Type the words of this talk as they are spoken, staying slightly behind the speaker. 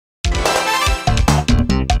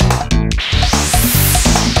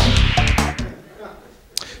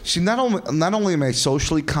See, not only am I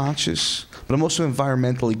socially conscious, but I'm also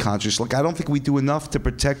environmentally conscious. Like, I don't think we do enough to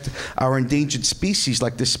protect our endangered species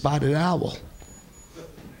like the spotted owl.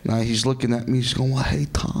 Now he's looking at me, he's going, well, hey,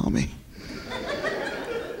 Tommy,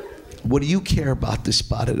 what do you care about the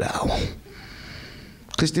spotted owl?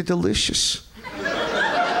 Because they're delicious.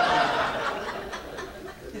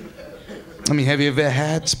 I mean, have you ever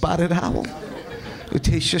had spotted owl? It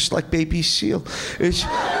tastes just like baby seal. It's...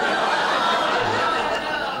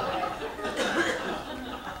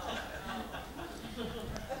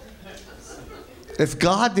 If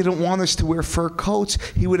God didn't want us to wear fur coats,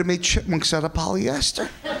 he would have made chipmunks out of polyester.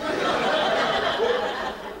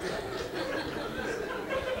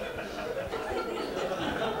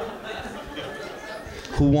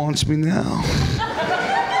 Who wants me now?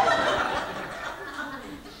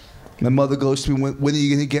 My mother goes to me, when are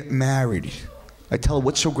you going to get married? I tell her,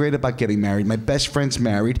 what's so great about getting married? My best friend's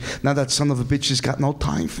married. Now that son of a bitch has got no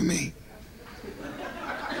time for me.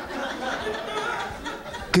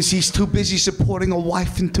 Because he's too busy supporting a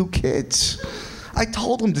wife and 2 kids. I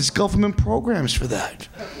told him there's government programs for that.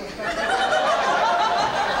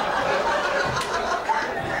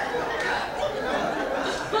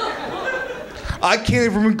 I can't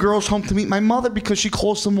even bring girls home to meet my mother because she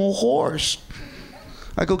calls them all whores.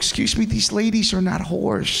 I go, excuse me, these ladies are not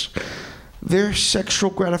whores. They're sexual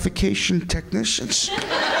gratification technicians.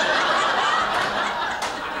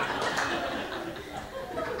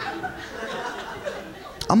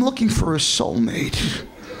 I'm looking for a soulmate.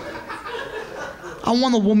 I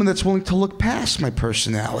want a woman that's willing to look past my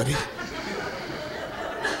personality.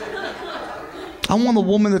 I want a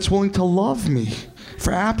woman that's willing to love me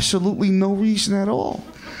for absolutely no reason at all.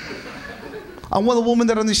 I want a woman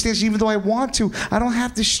that understands even though I want to, I don't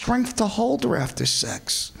have the strength to hold her after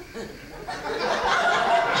sex.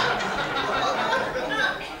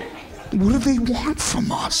 What do they want from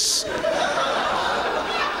us?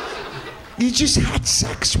 You just had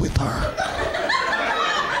sex with her.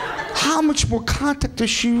 How much more contact does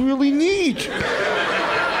she really need?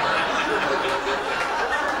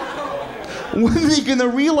 When are they gonna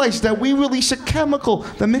realize that we release a chemical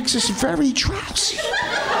that makes us very drowsy?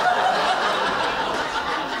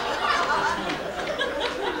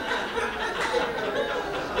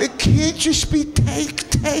 It can't just be take.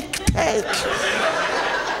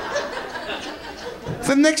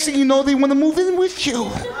 The next thing you know, they want to move in with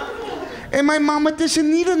you. And my mama doesn't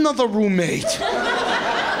need another roommate.